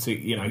like them to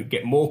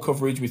get more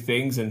coverage with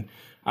things and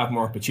have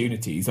more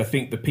opportunities. I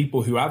think the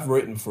people who have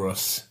written for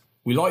us,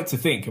 we like to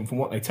think, and from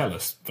what they tell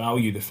us,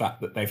 value the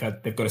fact that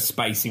they've got a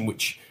space in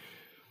which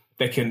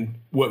they can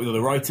work with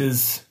other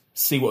writers,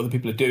 see what other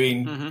people are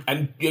doing,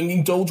 and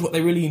indulge what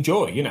they really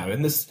enjoy.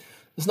 And there's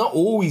not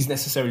always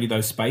necessarily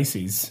those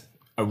spaces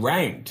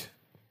around.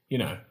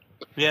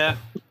 Yeah.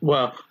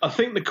 Well, I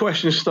think the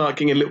questions start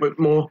getting a little bit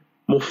more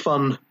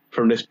fun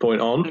from this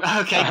point on.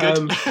 Okay,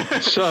 good.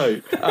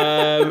 So,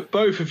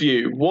 both of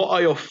you, what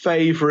are your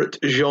favourite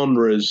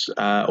genres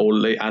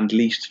and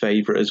least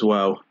favourite as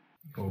well?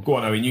 Well, go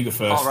on, Owen, you go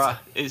first. Horror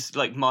is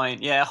mine.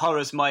 Yeah,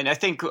 horror's mine. I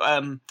think,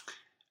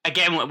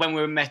 again, when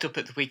we met up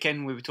at the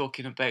weekend, we were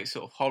talking about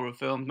sort of horror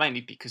films, mainly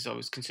because I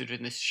was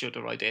considering this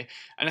Shudder idea.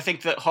 And I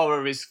think that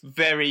horror is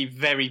very,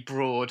 very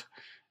broad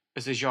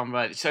as a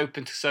genre. It's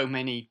open to so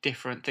many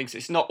different things.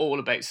 It's not all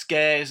about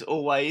scares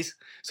always.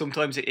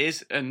 Sometimes it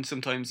is, and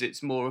sometimes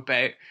it's more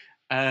about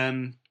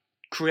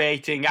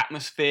creating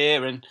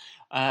atmosphere, and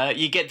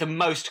you get the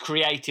most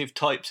creative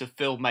types of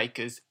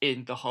filmmakers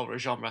in the horror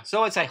genre.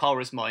 So I'd say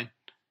horror's mine.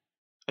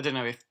 I don't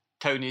know if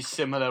Tony's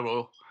similar,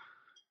 or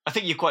I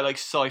think you quite like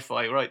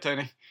sci-fi, right,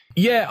 Tony?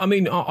 Yeah, I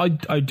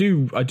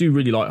do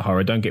really like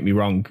horror. Don't get me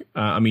wrong.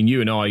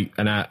 You and I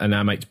and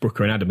our mates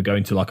Brooker and Adam are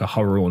going to a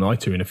horror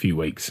all-nighter in a few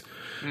weeks.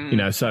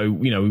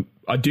 So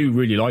I do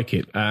really like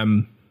it.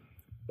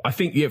 I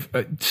think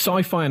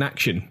sci-fi and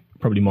action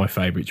probably my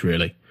favourites,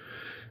 really.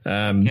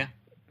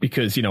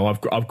 Because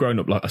I've grown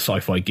up like a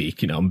sci-fi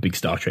geek. I'm a big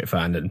Star Trek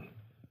fan, and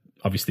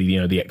obviously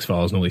the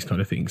X-Files and all these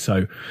kind of things.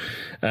 So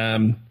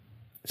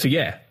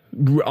yeah.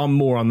 I'm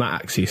more on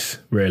that axis,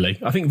 really.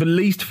 I think the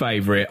least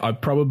favourite, I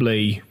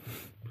probably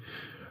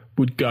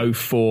would go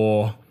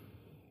for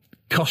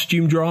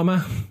costume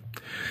drama.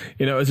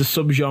 As a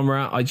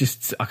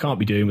subgenre, I can't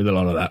be doing with a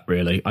lot of that,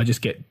 really. I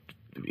just get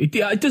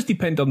it does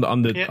depend on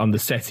the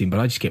setting, but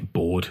I just get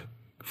bored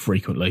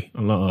frequently.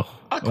 I'm like,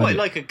 I quite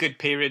like a good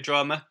period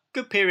drama.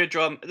 good period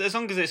drama, as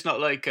long as it's not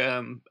like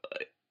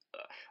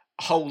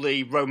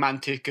wholly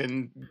romantic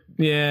and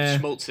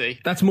schmaltzy.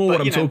 That's more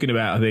what I'm talking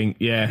about, I think.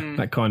 Yeah,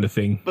 that kind of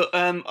thing. But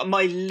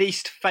my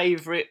least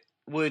favourite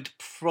would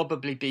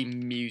probably be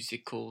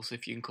musicals,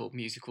 if you can call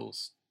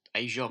musicals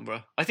a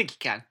genre. I think you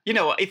can. You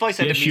know what? If I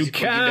said a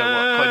musical, you know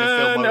what kind of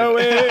film I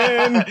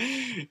would...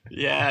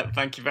 Yeah,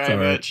 thank you very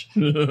much.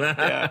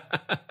 Yeah.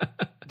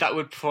 That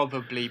would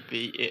probably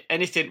be it.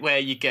 Anything where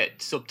you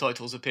get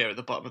subtitles appear at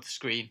the bottom of the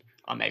screen,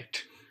 I'm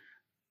out.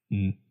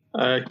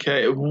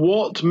 Okay,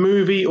 what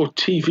movie or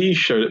TV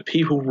show that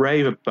people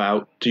rave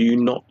about do you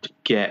not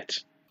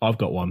get? I've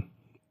got one.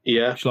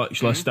 Yeah. Shall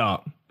I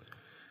start?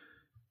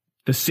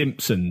 The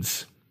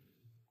Simpsons.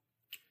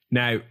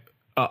 Now,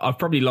 I've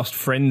probably lost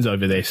friends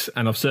over this,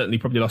 and I've certainly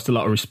probably lost a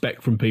lot of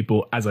respect from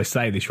people as I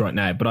say this right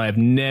now, but I have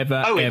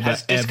never,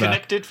 has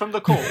disconnected from the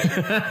call.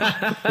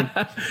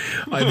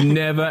 I've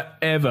never,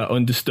 ever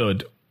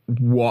understood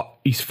what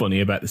is funny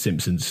about The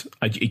Simpsons.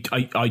 I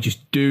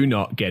just do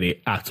not get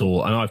it at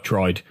all, and I've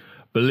tried.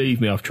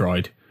 Believe me, I've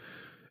tried.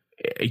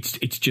 I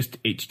just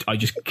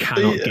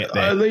cannot get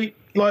there. Are they,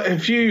 like, are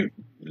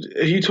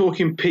you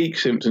talking peak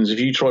Simpsons? Have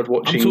you tried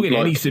watching? I'm talking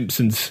any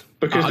Simpsons.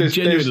 Because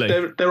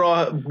there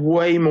are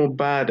way more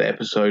bad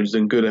episodes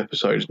than good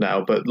episodes now,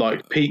 but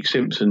like peak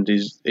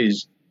Simpsons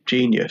is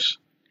genius.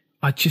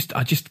 I just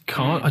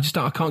can't. I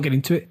can't get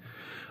into it.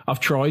 I've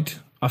tried.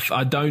 I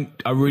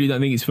really don't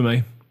think it's for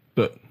me.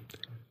 But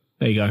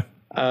there you go.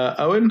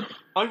 Owen?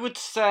 I would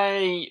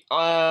say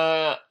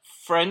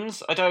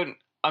Friends. I don't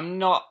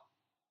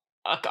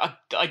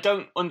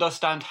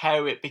understand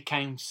how it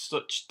became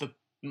such the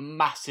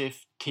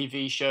massive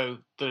TV show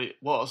that it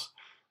was.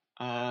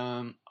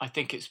 I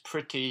think it's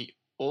pretty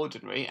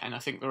ordinary, and I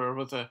think there are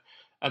other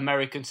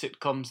American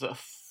sitcoms that are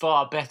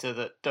far better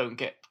that don't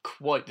get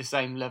quite the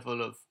same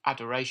level of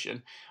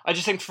adoration. I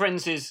just think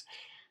Friends is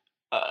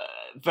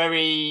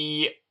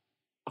very...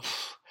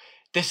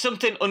 There's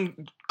something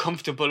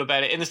uncomfortable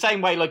about it, in the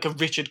same way like a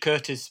Richard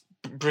Curtis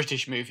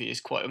British movie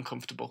is quite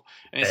uncomfortable,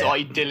 and it's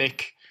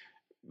idyllic,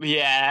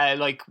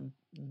 like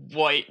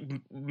white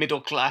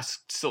middle class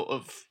sort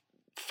of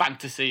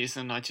fantasies,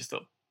 and I just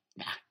thought,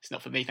 nah, it's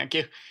not for me, thank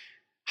you.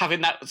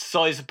 Having that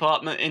size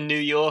apartment in New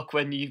York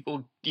when you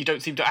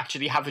don't seem to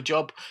actually have a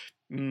job,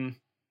 I'm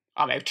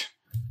out.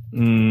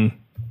 Okay.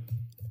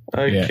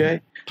 Yeah.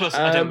 Plus,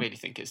 I don't really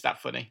think it's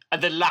that funny,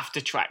 and the laughter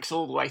tracks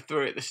all the way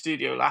through it. The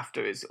studio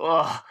laughter is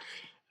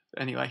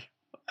Anyway,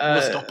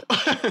 we'll stop.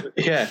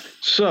 Yeah.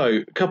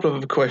 So, a couple of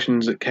other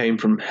questions that came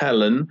from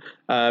Helen.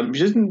 She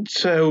doesn't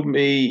tell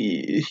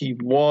me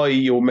why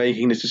you're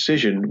making this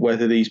decision.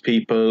 Whether these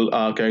people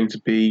are going to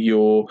be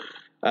your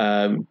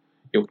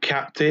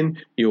captain,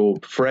 your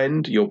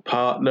friend, your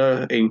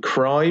partner in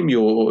crime,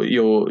 your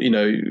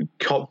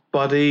cop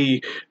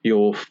buddy,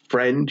 your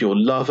friend, your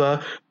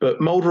lover, but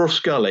Mulder or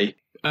Scully?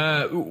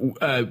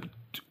 Mulder.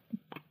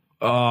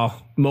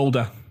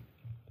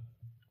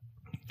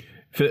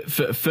 For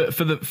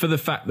the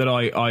fact that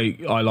I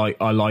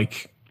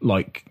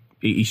like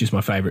he's just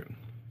my favourite.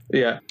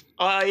 Yeah.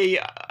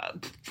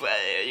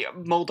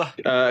 Mulder.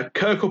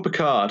 Kirk or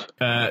Picard?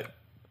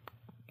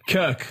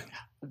 Kirk.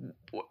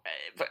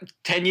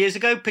 10 years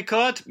ago,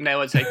 Picard?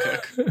 Now I'd say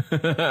Kirk.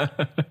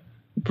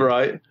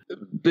 Right.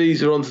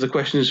 These are on to the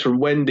questions from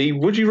Wendy.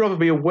 Would you rather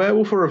be a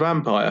werewolf or a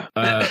vampire?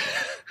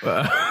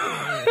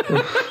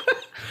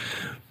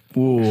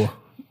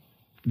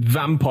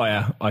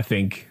 Vampire, I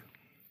think.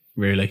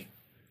 Really.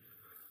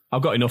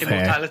 I've got enough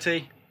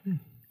Immortality.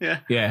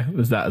 Hair. Yeah,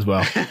 there's that as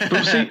well.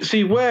 But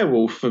see,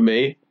 werewolf for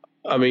me,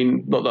 I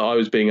mean, not that I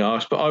was being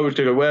asked, but I would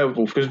do a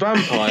werewolf, because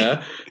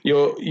vampire,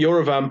 you're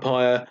a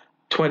vampire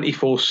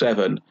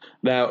 24/7.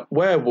 Now,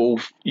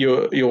 werewolf,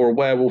 you're a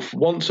werewolf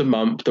once a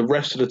month, the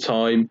rest of the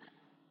time,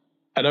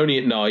 and only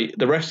at night.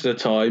 The rest of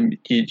the time,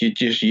 you're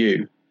just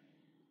you.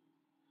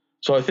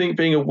 So I think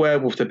being a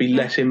werewolf, there'd be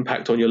less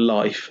impact on your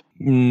life.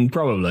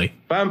 Probably.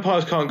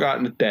 Vampires can't go out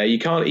in the day. You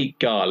can't eat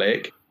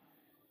garlic.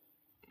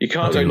 You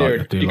can't go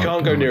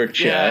near a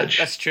church. Yeah,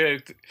 that's true.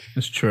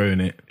 That's true,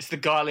 isn't it? It's the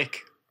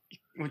garlic.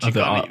 Once you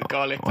can't eat the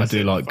garlic. I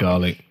do like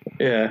garlic.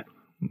 Yeah.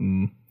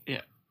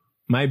 Yeah.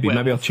 Maybe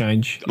I'll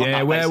change.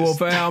 Yeah,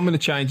 werewolf. I'm going to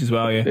change as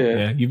well.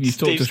 Yeah. You've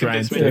talked us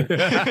round.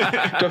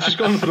 I've just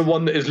gone for the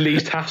one that is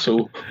least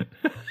hassle.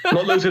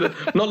 Not looked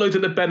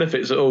at the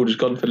benefits at all. Just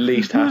gone for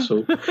least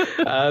hassle.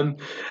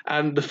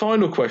 And the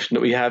final question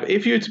that we have: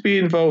 if you were to be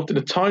involved in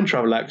a time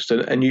travel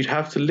accident and you'd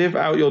have to live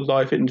out your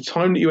life in the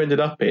time that you ended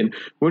up in,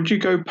 would you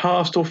go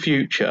past or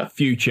future?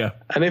 Future.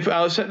 And if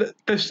I said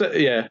this,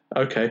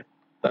 okay.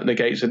 That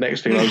negates the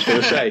next thing I was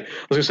going to say. I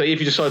was going to say, if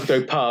you decide to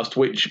go past,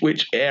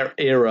 which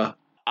era?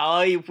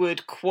 I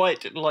would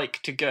quite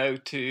like to go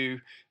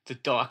to the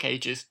Dark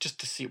Ages just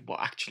to see what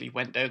actually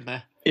went down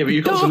there. Yeah, but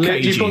you've got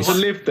to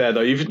live there,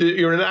 though.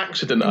 You're in an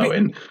accident,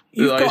 Owen.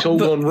 It's all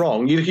gone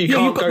wrong. You can't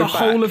you've got go the back.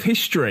 Whole of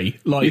history.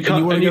 You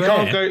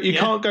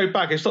can't go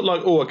back. It's not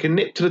like, I can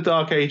nip to the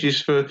Dark Ages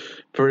for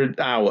an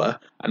hour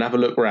and have a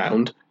look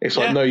round. It's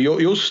like, no,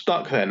 you're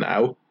stuck there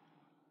now.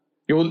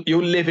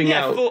 You're living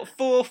out. 400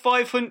 or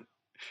 500.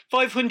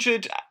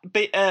 500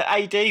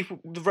 AD,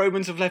 the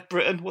Romans have left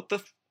Britain. What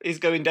the is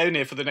going down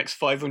here for the next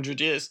 500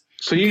 years?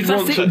 So you'd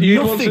want to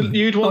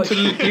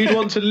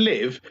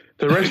live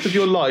the rest of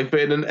your life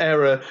in an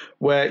era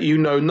where you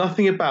know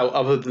nothing about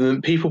other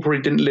than people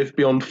probably didn't live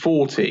beyond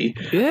 40,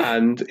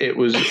 and it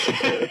was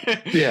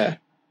yeah.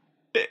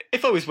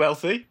 If I was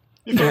wealthy,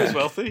 I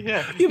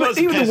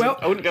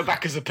wouldn't go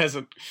back as a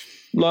peasant.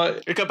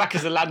 I'd go back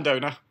as a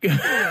landowner.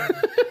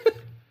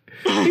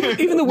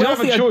 Even the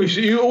wealthy, you have a choice.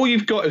 All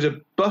you've got is a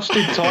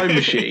busted time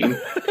machine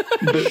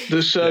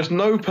that serves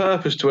no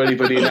purpose to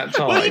anybody in that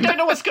time. Well, you don't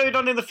know what's going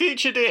on in the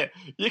future, dear.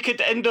 You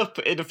could end up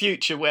in a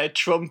future where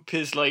Trump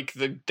is like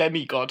the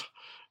demigod,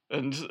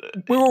 and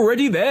we're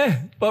already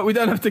there. But we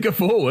don't have to go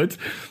forward.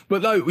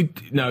 But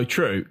no,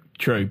 true.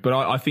 But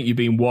I think you're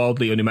being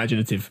wildly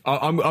unimaginative.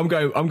 I'm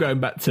going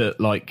back to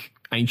like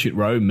ancient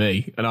Rome,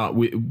 me, and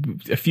with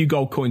a few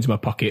gold coins in my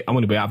pocket. I'm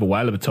going to be have a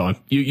whale of a time.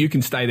 You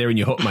can stay there in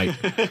your hut, mate,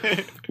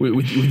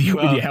 with your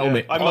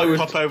helmet. Yeah, I might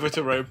pop over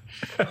to Rome.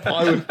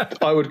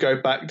 I would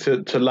go back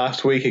to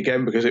last week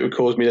again because it would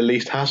cause me the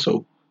least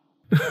hassle.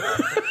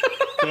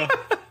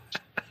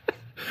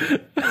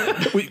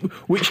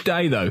 Which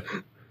day though?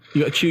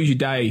 You got to choose your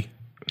day.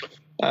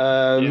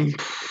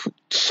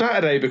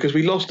 Saturday, because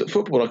we lost at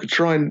football. I could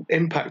try and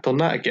impact on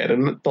that again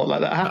and not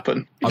let that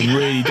happen.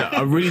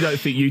 I really don't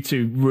think you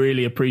two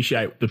really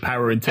appreciate the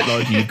power and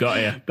technology you've got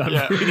here.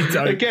 I really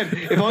don't. Again,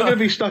 if I'm going to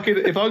be stuck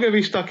in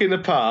the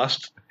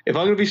past,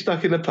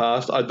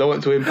 I don't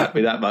want to impact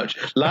me that much.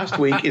 Last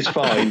week is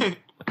fine.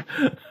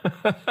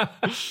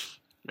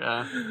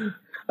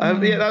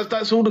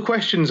 That's all the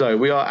questions though.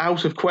 We are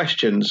out of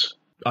questions.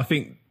 I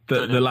think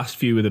the last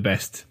few were the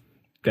best.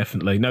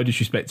 Definitely. No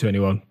disrespect to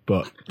anyone,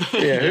 but...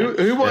 Yeah,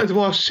 who wanted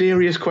to ask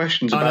serious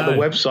questions about the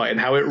website and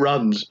how it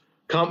runs?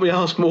 Can't we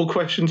ask more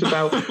questions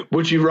about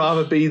would you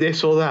rather be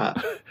this or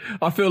that?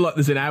 I feel like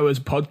there's an hour's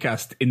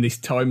podcast in this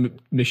time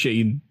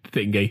machine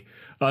thingy.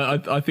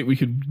 I think we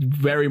could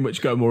very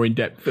much go more in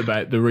depth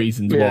about the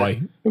reasons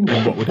why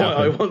and what would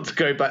happen. I want to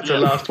go back to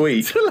last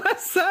week. To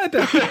last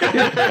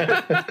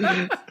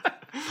Saturday.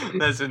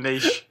 There's a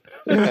niche.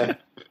 Yeah.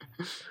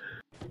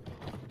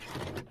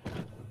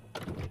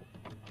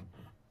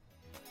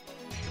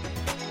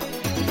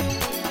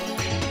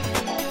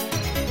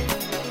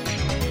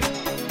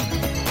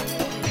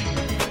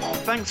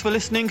 Thanks for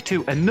listening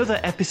to another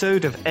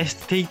episode of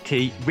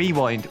STT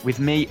Rewind with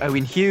me,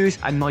 Owen Hughes,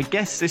 and my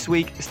guests this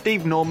week,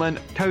 Steve Norman,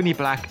 Tony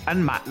Black,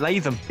 and Matt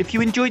Latham. If you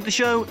enjoyed the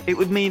show, it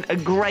would mean a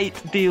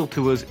great deal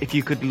to us if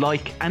you could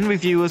like and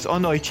review us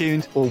on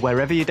iTunes or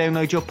wherever you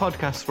download your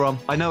podcasts from.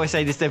 I know I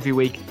say this every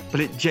week, but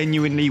it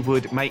genuinely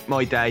would make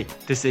my day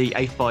to see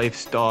a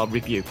 5-star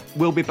review.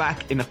 We'll be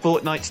back in a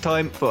fortnight's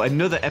time for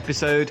another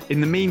episode.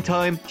 In the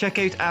meantime, check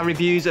out our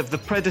reviews of The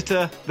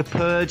Predator, The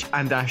Purge,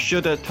 and our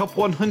Shudder Top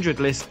 100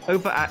 list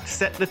over at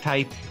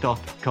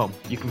settthetape.com.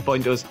 You can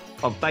find us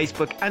on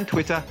Facebook and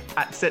Twitter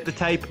at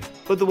settthetape.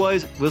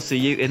 Otherwise, we'll see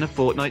you in a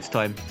fortnight's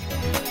time.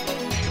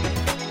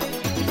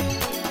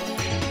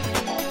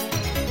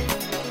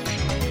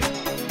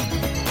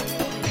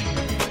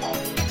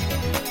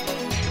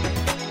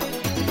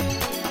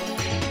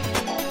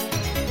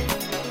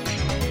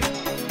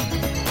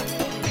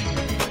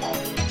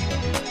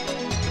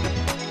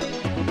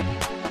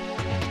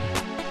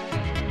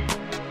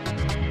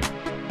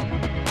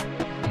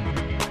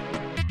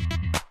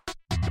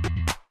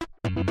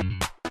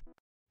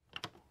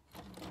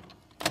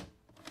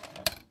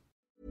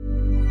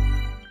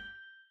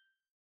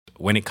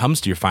 When it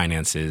comes to your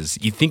finances,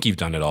 you think you've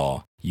done it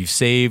all. You've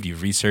saved,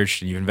 you've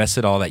researched, and you've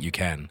invested all that you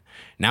can.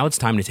 Now it's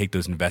time to take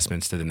those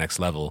investments to the next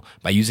level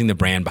by using the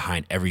brand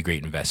behind every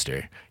great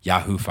investor,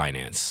 Yahoo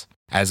Finance.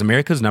 As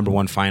America's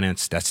 #1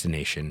 finance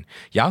destination,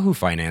 Yahoo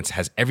Finance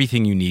has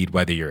everything you need,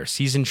 whether you're a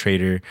seasoned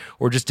trader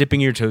or just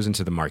dipping your toes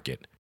into the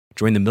market.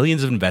 Join the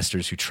millions of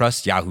investors who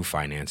trust Yahoo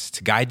Finance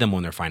to guide them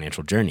on their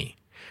financial journey.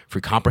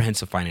 For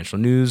comprehensive financial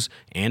news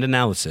and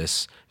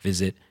analysis,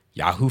 visit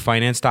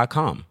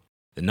yahoofinance.com.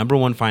 The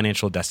 #1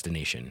 financial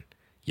destination,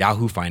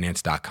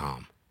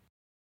 yahoofinance.com.